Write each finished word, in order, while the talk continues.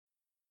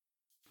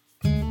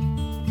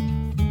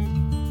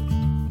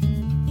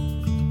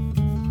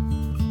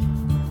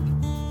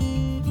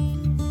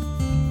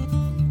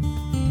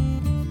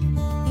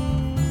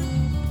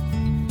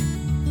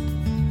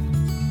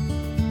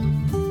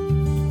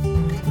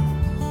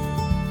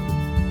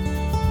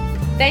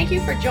Thank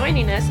you for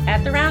joining us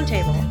at the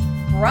Roundtable.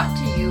 Brought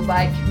to you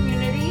by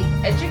Community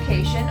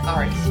Education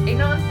Arts, a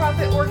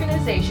nonprofit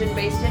organization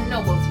based in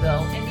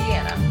Noblesville,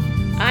 Indiana.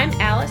 I'm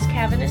Alice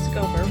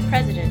Cavanis-Gober,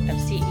 president of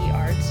CE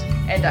Arts.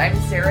 And I'm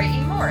Sarah E.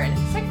 Morin,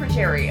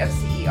 secretary of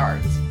CE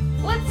Arts.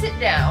 Let's sit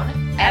down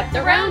at the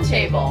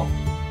Roundtable.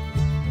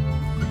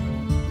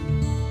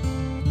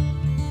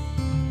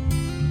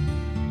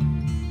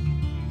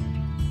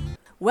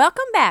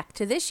 Welcome back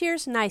to this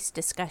year's NICE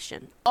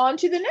discussion. On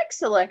to the next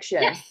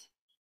selection. Yes.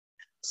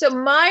 So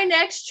my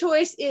next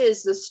choice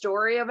is The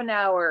Story of an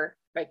Hour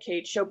by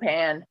Kate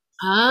Chopin.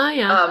 Ah,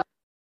 yeah.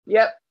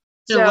 Yep.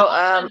 Since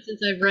I've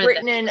read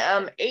written in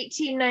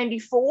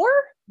 1894.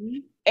 Mm-hmm.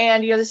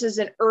 And, this is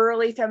an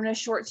early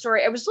feminist short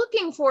story. I was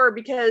looking for,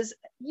 because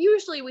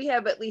usually we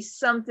have at least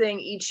something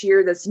each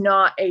year that's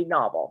not a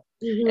novel.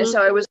 Mm-hmm. And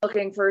so I was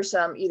looking for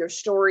some either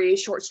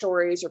stories, short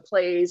stories, or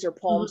plays or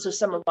poems. Mm-hmm. So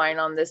some of mine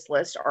on this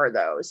list are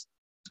those.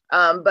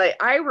 But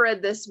I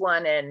read this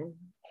one in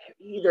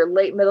either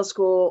late middle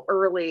school,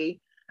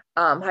 early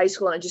high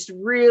school, and it just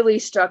really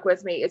stuck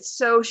with me. It's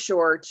so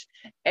short,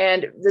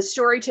 and the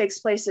story takes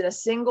place in a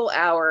single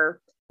hour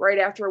right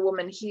after a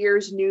woman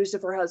hears news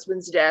of her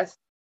husband's death.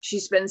 She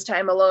spends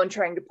time alone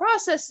trying to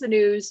process the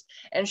news,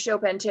 and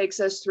Chopin takes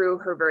us through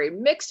her very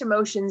mixed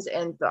emotions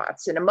and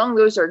thoughts. And among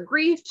those are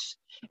grief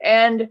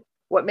and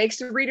what makes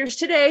the readers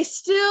today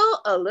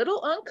still a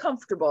little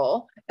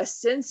uncomfortable, a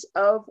sense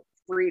of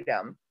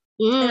freedom.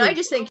 And I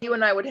just think you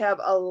and I would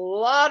have a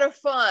lot of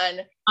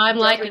fun. I'm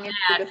liking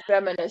that. The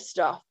feminist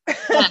stuff.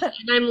 Yeah,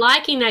 and I'm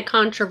liking that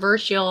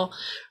controversial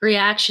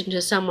reaction to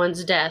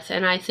someone's death.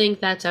 And I think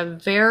that's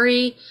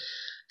something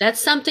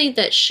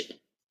that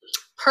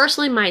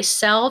personally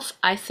myself,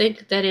 I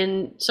think that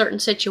in certain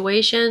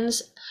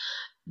situations,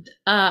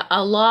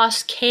 a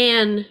loss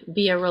can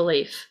be a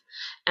relief.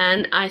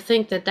 And I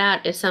think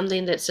that is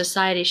something that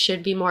society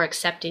should be more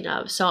accepting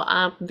of. So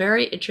I'm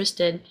very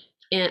interested.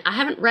 And I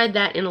haven't read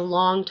that in a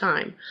long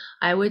time.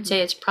 I would say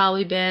it's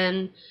probably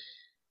been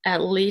at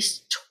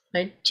least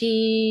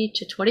 20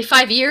 to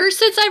 25 years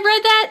since I've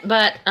read that,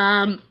 but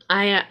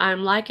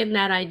I'm liking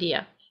that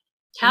idea.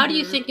 How do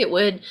you think it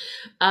would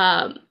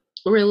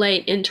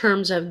relate in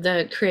terms of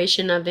the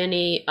creation of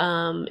any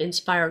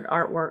inspired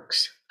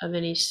artworks of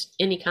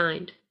any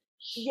kind?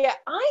 Yeah,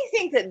 I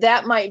think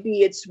that might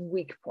be its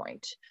weak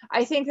point.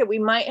 I think that we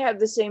might have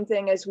the same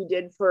thing as we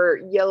did for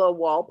Yellow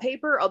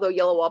Wallpaper, although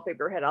Yellow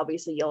Wallpaper had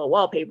obviously yellow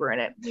wallpaper in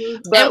it,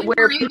 but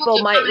where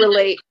people might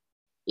relate.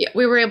 Yeah,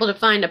 we were able to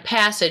find a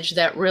passage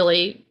that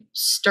really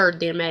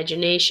stirred the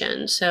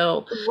imagination.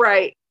 So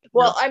right.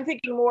 Well, I'm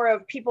thinking more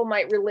of people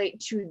might relate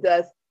to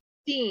the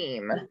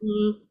theme,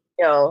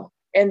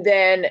 and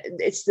then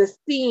it's the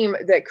theme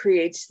that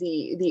creates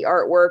the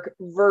artwork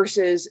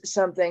versus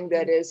something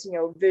that is,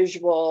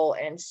 visual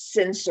and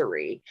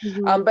sensory.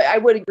 Mm-hmm. But I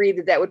would agree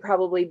that would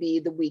probably be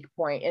the weak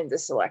point in the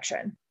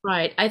selection.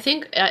 Right. I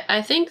think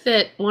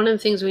that one of the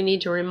things we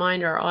need to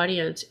remind our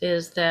audience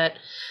is that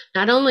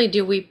not only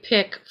do we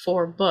pick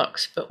 4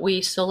 books, but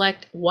we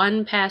select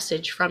one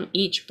passage from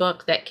each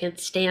book that can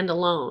stand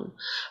alone.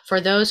 For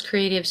those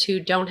creatives who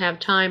don't have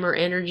time or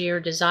energy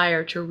or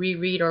desire to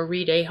reread or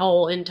read a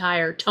whole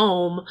entire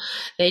tome,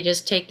 they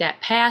just take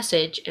that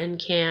passage and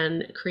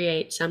can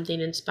create something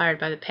inspired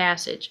by the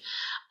passage.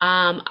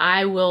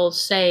 I will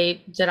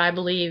say that I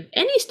believe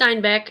any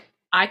Steinbeck,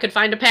 we could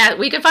find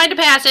a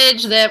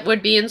passage that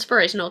would be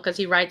inspirational because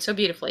he writes so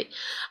beautifully.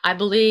 I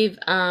believe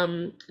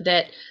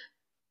that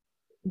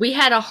we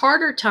had a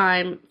harder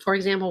time, for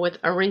example, with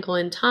A Wrinkle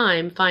in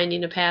Time,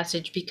 finding a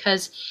passage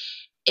because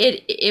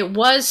it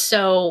was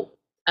so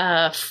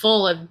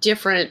full of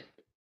different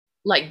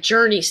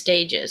journey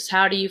stages.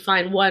 How do you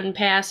find one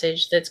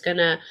passage that's going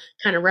to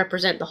kind of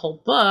represent the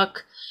whole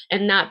book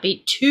and not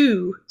be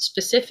too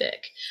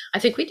specific? I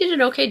think we did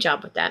an okay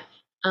job with that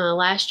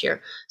last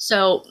year.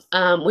 So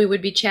we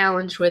would be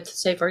challenged with,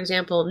 say, for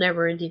example,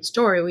 Never Ending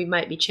Story. We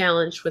might be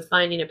challenged with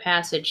finding a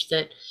passage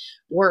that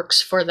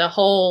works for the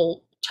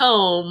whole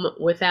tome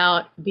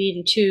without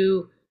being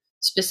too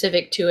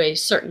specific to a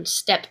certain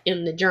step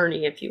in the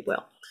journey, if you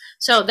will.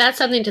 So that's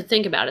something to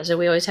think about, is that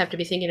we always have to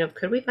be thinking of,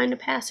 could we find a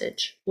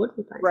passage? Would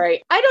we find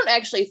Right. I don't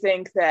actually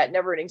think that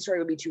Never Ending Story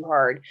would be too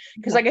hard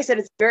because, like I said,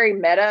 it's very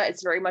meta.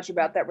 It's very much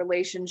about that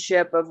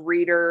relationship of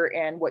reader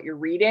and what you're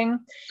reading.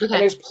 Okay.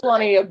 And there's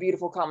plenty of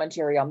beautiful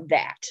commentary on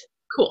that.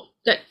 Cool.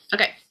 Good.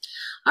 Okay.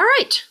 All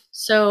right.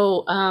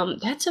 So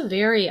that's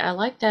I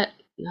like that,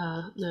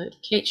 the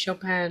Kate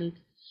Chopin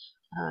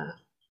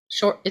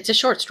short. It's a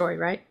short story,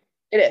 right?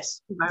 It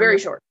is. Very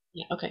short.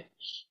 Yeah. Okay.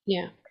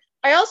 Yeah.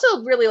 I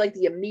also really like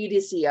the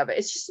immediacy of it.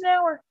 It's just an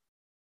hour.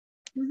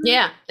 Mm-hmm.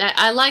 Yeah,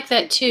 I like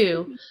that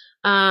too,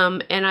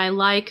 and I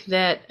like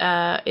that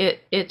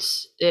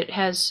it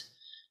has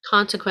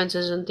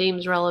consequences and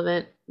themes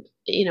relevant,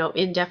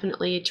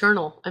 indefinitely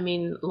eternal. I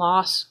mean,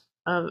 loss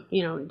of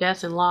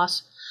death and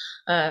loss.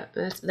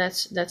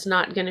 That's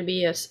not going to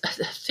be a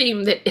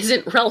theme that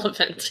isn't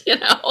relevant,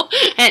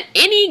 at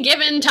any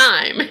given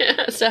time.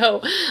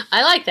 So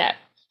I like that.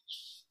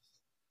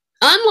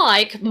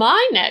 Unlike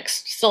my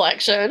next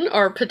selection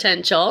or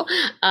potential,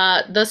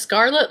 The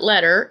Scarlet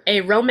Letter,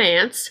 a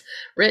romance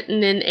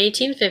written in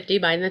 1850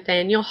 by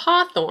Nathaniel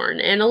Hawthorne.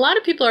 And a lot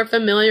of people are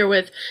familiar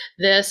with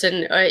this,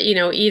 and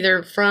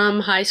either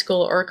from high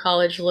school or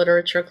college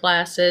literature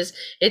classes.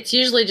 It's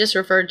usually just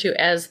referred to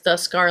as The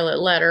Scarlet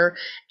Letter.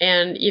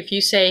 And if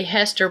you say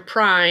Hester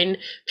Prynne,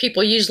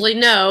 people usually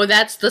know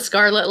that's the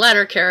Scarlet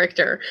Letter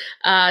character.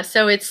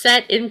 So it's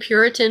set in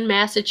Puritan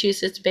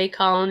Massachusetts Bay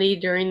Colony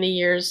during the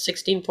years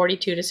 1642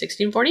 to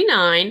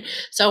 1649.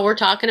 So we're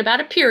talking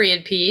about a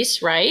period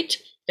piece, right?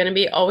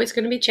 Always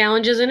going to be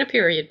challenges in a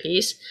period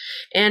piece.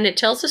 And it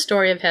tells the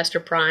story of Hester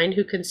Prynne,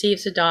 who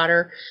conceives a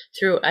daughter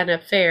through an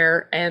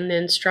affair and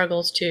then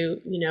struggles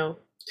to,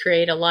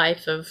 create a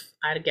life of,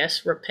 I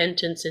guess,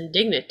 repentance and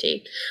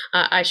dignity.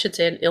 I should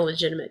say an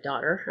illegitimate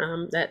daughter.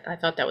 That I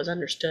thought that was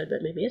understood,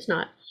 but maybe it's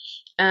not.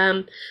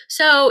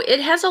 So it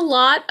has a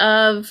lot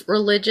of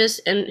religious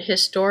and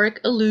historic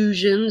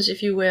allusions,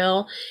 if you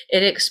will.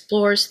 It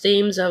explores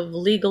themes of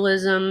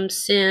legalism,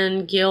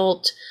 sin,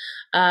 guilt.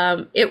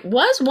 It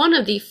was one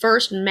of the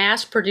first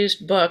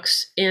mass-produced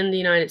books in the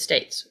United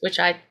States, which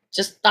I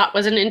just thought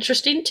was an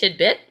interesting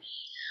tidbit.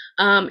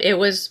 It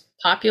was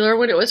popular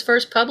when it was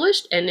first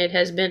published, and it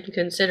has been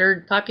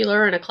considered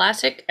popular and a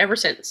classic ever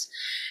since.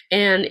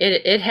 And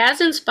it has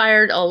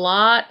inspired a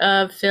lot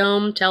of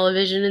film,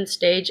 television, and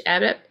stage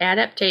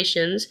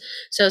adaptations.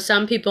 So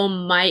some people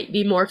might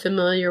be more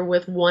familiar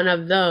with one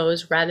of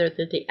those rather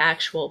than the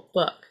actual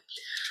book.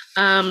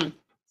 I'm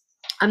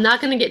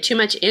not going to get too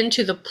much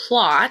into the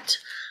plot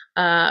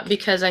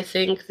because I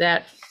think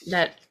that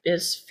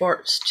is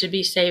to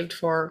be saved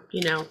for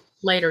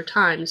later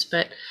times.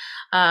 But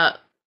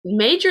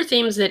major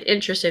themes that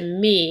interested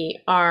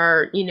me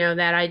are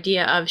that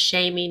idea of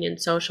shaming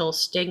and social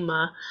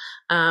stigma.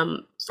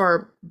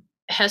 For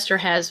Hester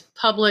has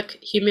public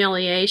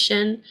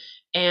humiliation,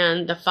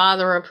 and the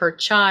father of her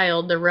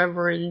child, the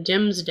Reverend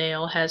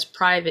Dimmesdale, has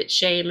private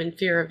shame and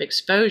fear of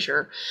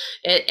exposure.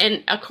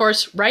 And of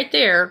course, right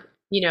there,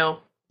 the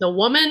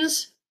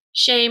woman's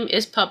shame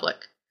is public.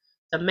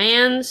 The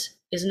man's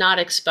is not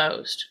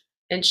exposed.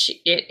 And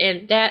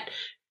and that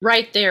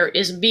right there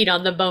is meat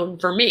on the bone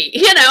for me,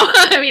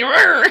 I mean,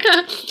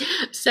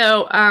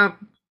 so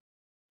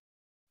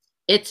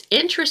it's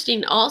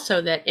interesting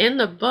also that in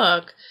the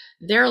book,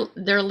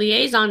 their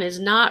liaison is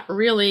not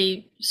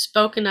really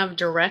spoken of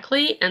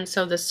directly, and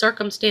so the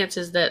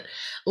circumstances that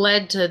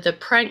led to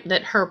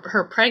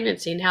her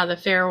pregnancy and how the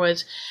affair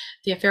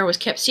was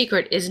kept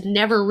secret is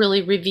never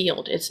really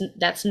revealed.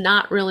 That's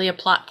not really a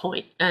plot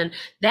point, and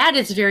that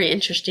is very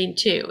interesting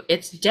too.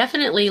 It's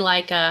definitely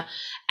like a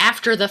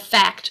after the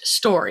fact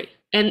story,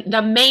 and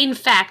the main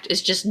fact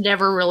is just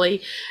never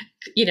really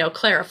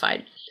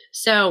clarified.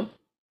 So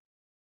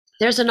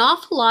there's an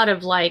awful lot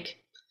of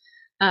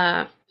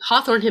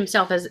Hawthorne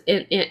himself as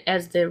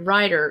the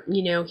writer.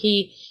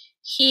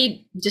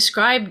 He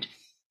described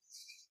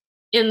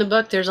in the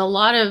book, there's a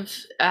lot of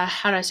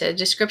a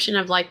description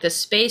of the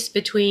space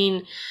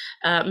between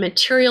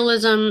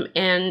materialism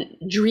and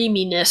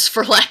dreaminess,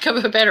 for lack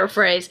of a better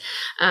phrase,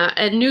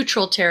 a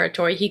neutral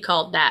territory. He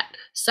called that,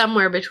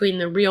 somewhere between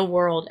the real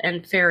world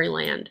and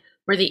fairyland,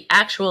 where the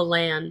actual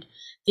land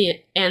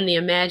and the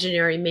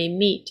imaginary may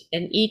meet,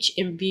 and each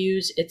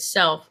imbues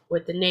itself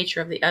with the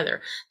nature of the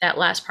other. That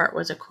last part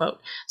was a quote.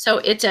 So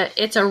it's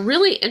a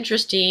really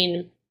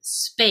interesting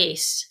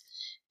space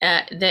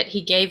that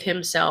he gave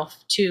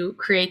himself to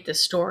create the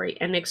story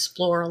and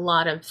explore a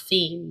lot of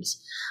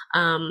themes.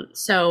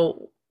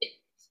 So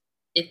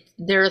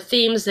there are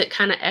themes that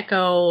kind of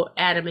echo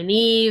Adam and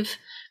Eve,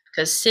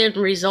 because sin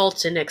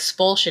results in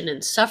expulsion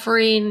and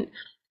suffering,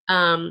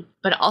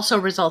 but also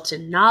results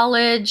in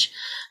knowledge.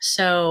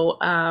 So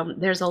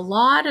there's a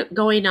lot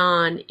going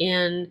on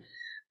in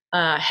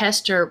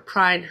Hester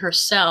Prynne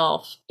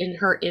herself in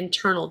her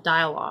internal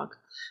dialogue,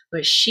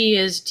 where she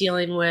is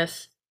dealing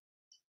with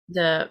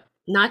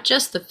not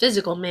just the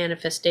physical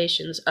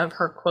manifestations of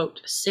her,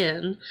 quote,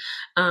 sin,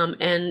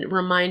 and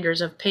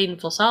reminders of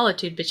painful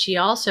solitude, but she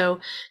also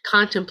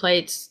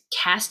contemplates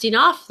casting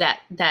off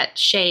that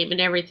shame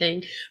and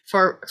everything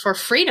for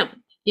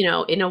freedom.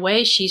 In a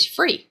way, she's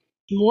free,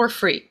 more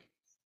free.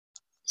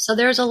 So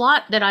there's a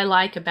lot that I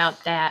like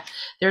about that.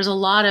 There's a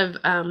lot of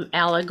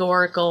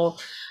allegorical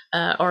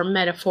or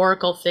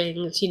metaphorical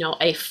things,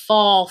 a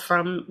fall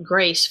from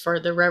grace for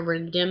the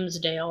Reverend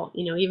Dimmesdale,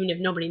 even if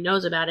nobody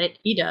knows about it,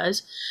 he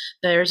does.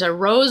 There's a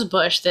rose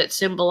bush that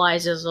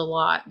symbolizes a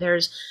lot.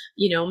 There's,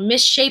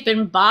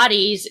 misshapen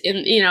bodies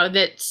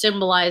that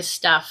symbolize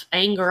stuff.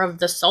 Anger of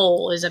the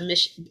soul is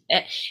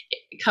it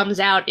comes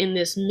out in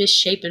this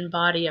misshapen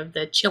body of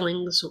the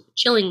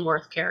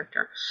Chillingworth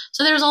character.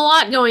 So there's a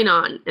lot going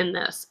on in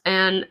this.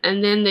 And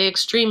then the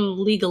extreme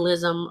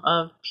legalism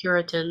of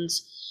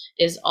Puritans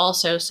is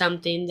also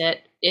something that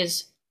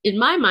is, in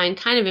my mind,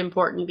 kind of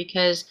important,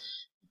 because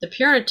the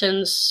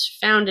Puritans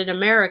founded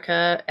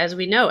America as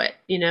we know it.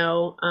 They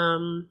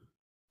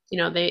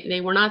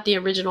were not the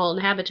original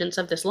inhabitants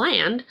of this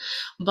land,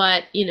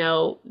 but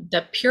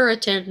the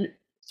Puritan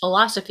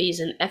philosophies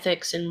and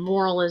ethics and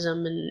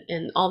moralism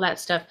and all that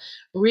stuff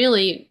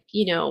really,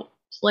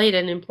 played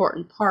an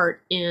important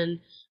part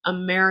in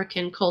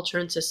American culture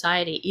and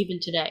society even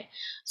today.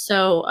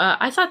 So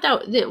I thought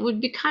that would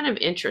be kind of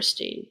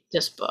interesting.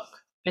 This book,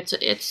 it's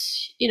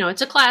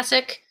a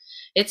classic.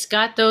 It's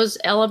got those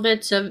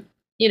elements of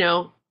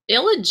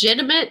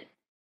illegitimate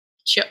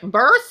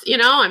birth.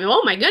 I mean,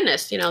 oh my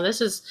goodness,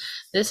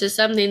 this is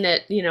something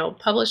that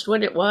published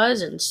when it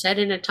was and set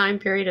in a time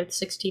period of the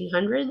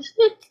 1600s.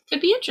 It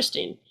could be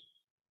interesting.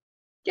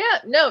 Yeah,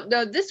 no,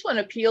 this one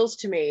appeals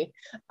to me.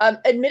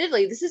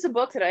 Admittedly, this is a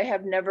book that I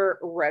have never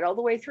read all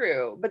the way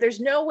through, but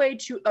there's no way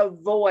to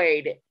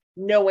avoid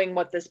knowing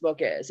what this book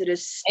is. It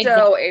is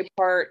so a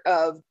part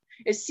of,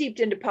 it's seeped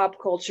into pop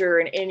culture,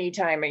 and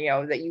anytime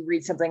that you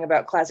read something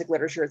about classic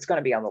literature, it's going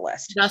to be on the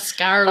list. The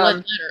Scarlet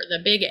Letter, the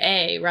big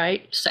A,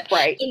 right?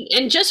 Right.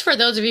 And just for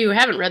those of you who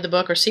haven't read the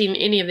book or seen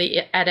any of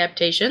the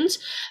adaptations,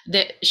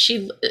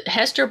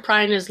 Hester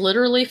Prynne is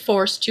literally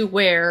forced to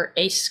wear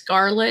a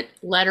scarlet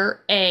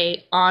letter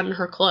A on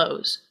her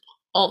clothes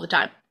all the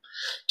time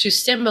to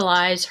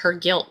symbolize her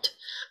guilt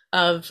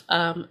of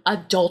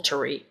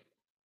adultery.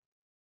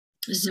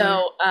 Mm-hmm.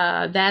 So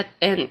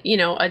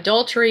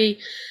adultery,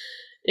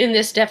 in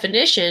this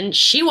definition,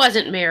 she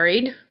wasn't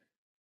married.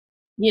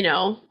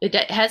 It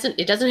doesn't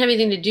have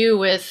anything to do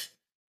with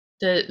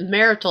the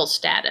marital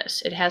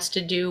status. It has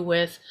to do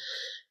with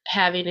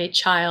having a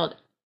child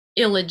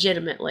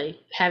illegitimately,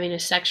 having a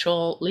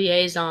sexual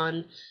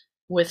liaison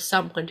with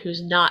someone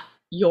who's not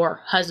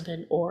your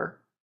husband,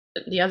 or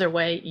the other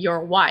way,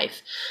 your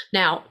wife.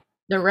 Now,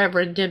 the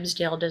Reverend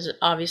Dimmesdale doesn't,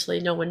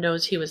 obviously no one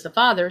knows he was the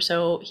father,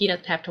 so he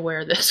doesn't have to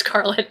wear the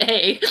scarlet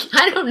A.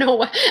 I don't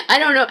know. I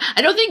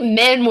don't think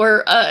men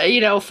were,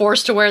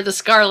 forced to wear the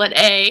scarlet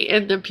A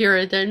in the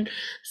Puritan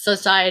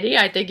society.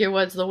 I think it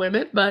was the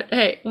women, but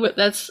hey,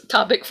 that's a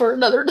topic for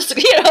another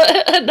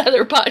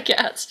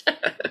podcast.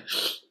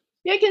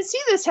 Yeah, I can see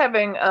this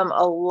having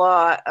a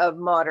lot of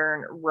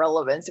modern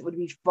relevance. It would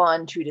be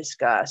fun to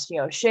discuss,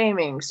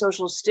 shaming,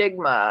 social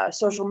stigma,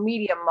 social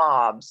media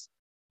mobs.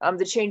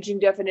 The changing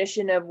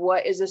definition of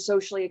what is a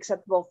socially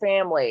acceptable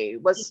family,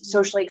 what's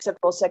socially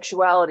acceptable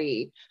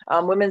sexuality,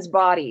 women's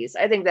bodies.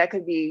 I think that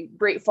could be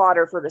great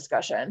fodder for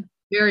discussion.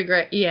 Very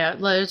great. Yeah,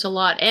 there's a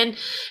lot. And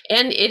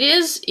it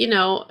is,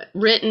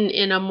 written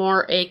in a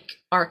more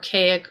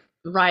archaic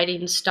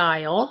writing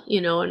style,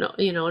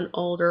 an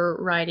older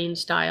writing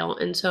style.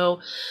 And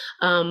so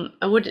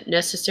I wouldn't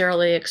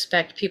necessarily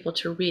expect people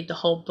to read the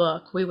whole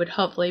book. We would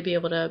hopefully be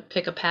able to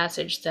pick a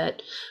passage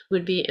that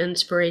would be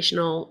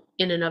inspirational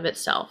in and of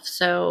itself.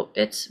 So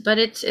it's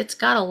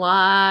got a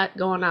lot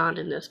going on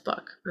in this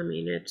book. I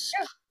mean, it's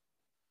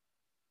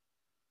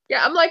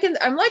I'm liking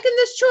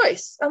this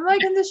choice. I'm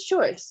liking this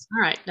choice.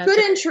 All right. Good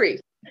entry.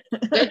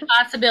 Good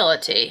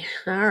possibility.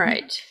 All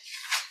right.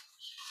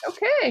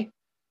 Okay.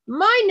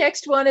 My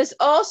next one is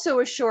also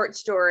a short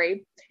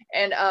story.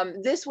 And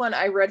this one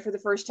I read for the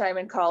first time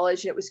in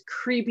college, and it was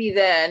creepy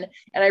then.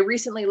 And I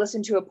recently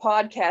listened to a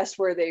podcast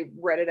where they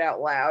read it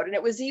out loud, and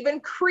it was even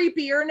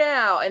creepier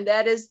now. And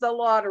that is The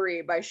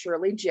Lottery by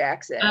Shirley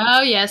Jackson.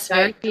 Oh, yes.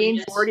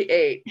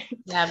 1948.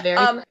 Yeah,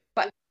 very.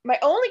 But my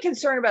only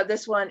concern about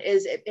this one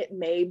is it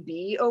may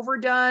be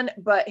overdone,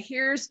 but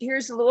here's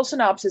a little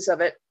synopsis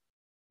of it.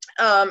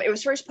 It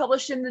was first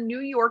published in the New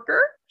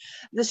Yorker.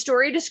 The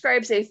story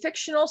describes a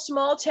fictional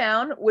small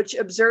town which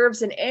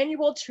observes an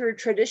annual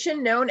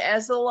tradition known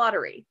as the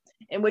lottery,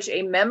 in which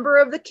a member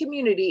of the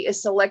community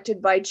is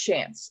selected by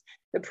chance.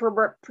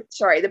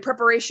 The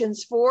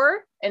preparations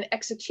for and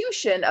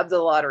execution of the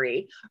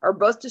lottery are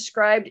both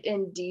described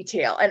in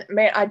detail. And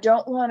man, I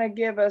don't want to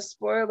give a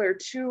spoiler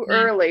too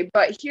early,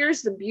 but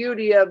here's the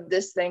beauty of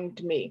this thing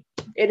to me.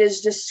 It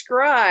is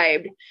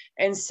described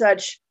in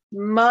such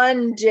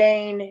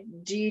mundane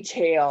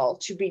detail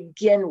to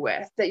begin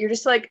with that you're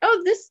just like,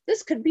 oh,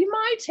 this could be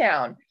my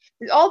town.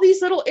 All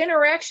these little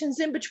interactions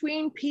in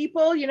between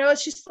people,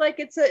 it's just like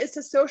it's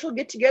a social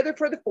get together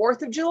for the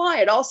 4th of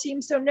July. It all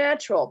seems so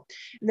natural.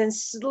 And then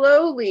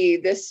slowly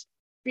this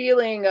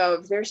feeling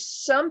of there's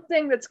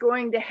something that's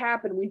going to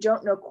happen. We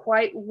don't know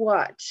quite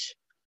what,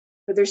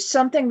 but there's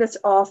something that's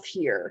off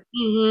here.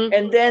 Mm-hmm.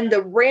 And then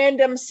the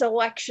random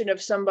selection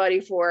of somebody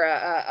for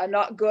a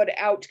not good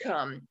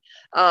outcome.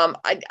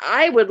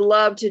 I would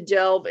love to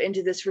delve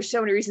into this for so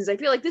many reasons. I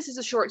feel like this is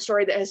a short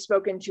story that has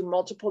spoken to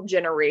multiple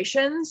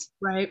generations.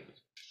 Right.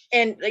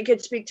 And I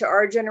could speak to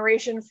our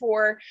generation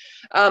for,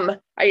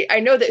 I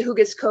know that who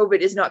gets COVID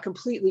is not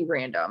completely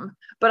random,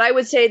 but I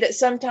would say that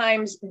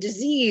sometimes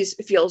disease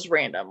feels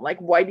random. Like,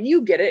 why do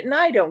you get it and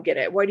I don't get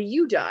it? Why do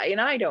you die and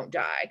I don't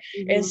die?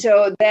 Mm-hmm. And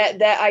so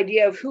that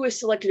idea of who is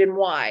selected and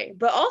why,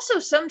 but also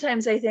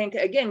sometimes I think,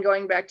 again,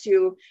 going back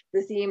to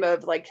the theme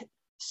of like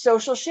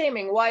social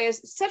shaming, why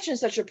is such and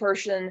such a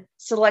person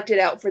selected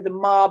out for the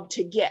mob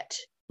to get?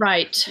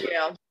 Right.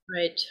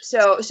 Right.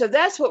 So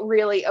that's what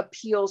really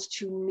appeals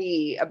to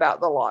me about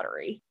the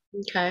lottery.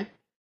 Okay.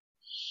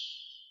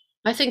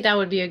 I think that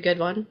would be a good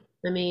one.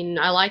 I mean,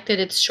 I like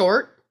that it's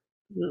short.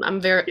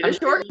 I'm very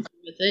short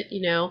with it.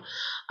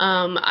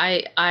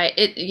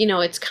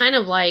 It's kind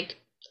of like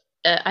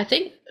I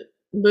think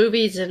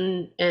movies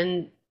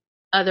and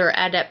other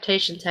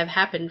adaptations have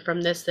happened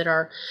from this that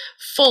are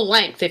full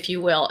length, if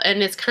you will.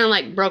 And it's kind of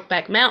like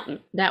Brokeback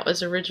Mountain. That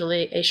was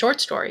originally a short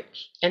story,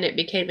 and it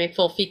became a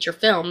full feature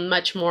film,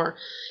 much more,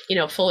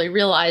 fully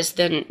realized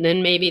than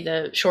maybe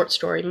the short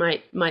story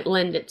might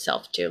lend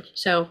itself to.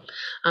 So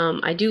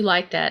I do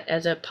like that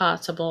as a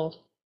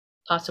possible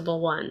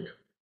one.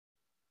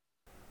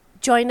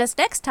 Join us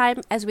next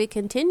time as we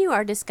continue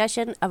our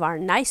discussion of our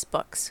nice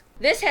books.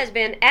 This has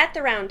been At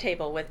the Round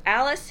Table with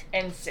Alice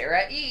and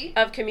Sarah E.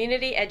 of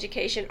Community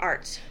Education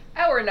Arts.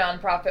 Our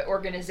nonprofit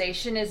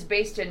organization is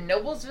based in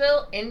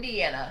Noblesville,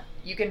 Indiana.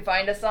 You can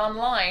find us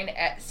online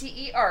at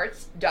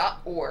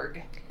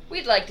cearts.org.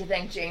 We'd like to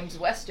thank James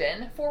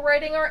Weston for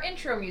writing our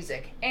intro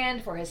music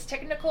and for his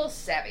technical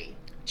savvy.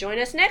 Join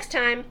us next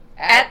time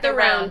at the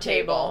Round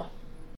Table.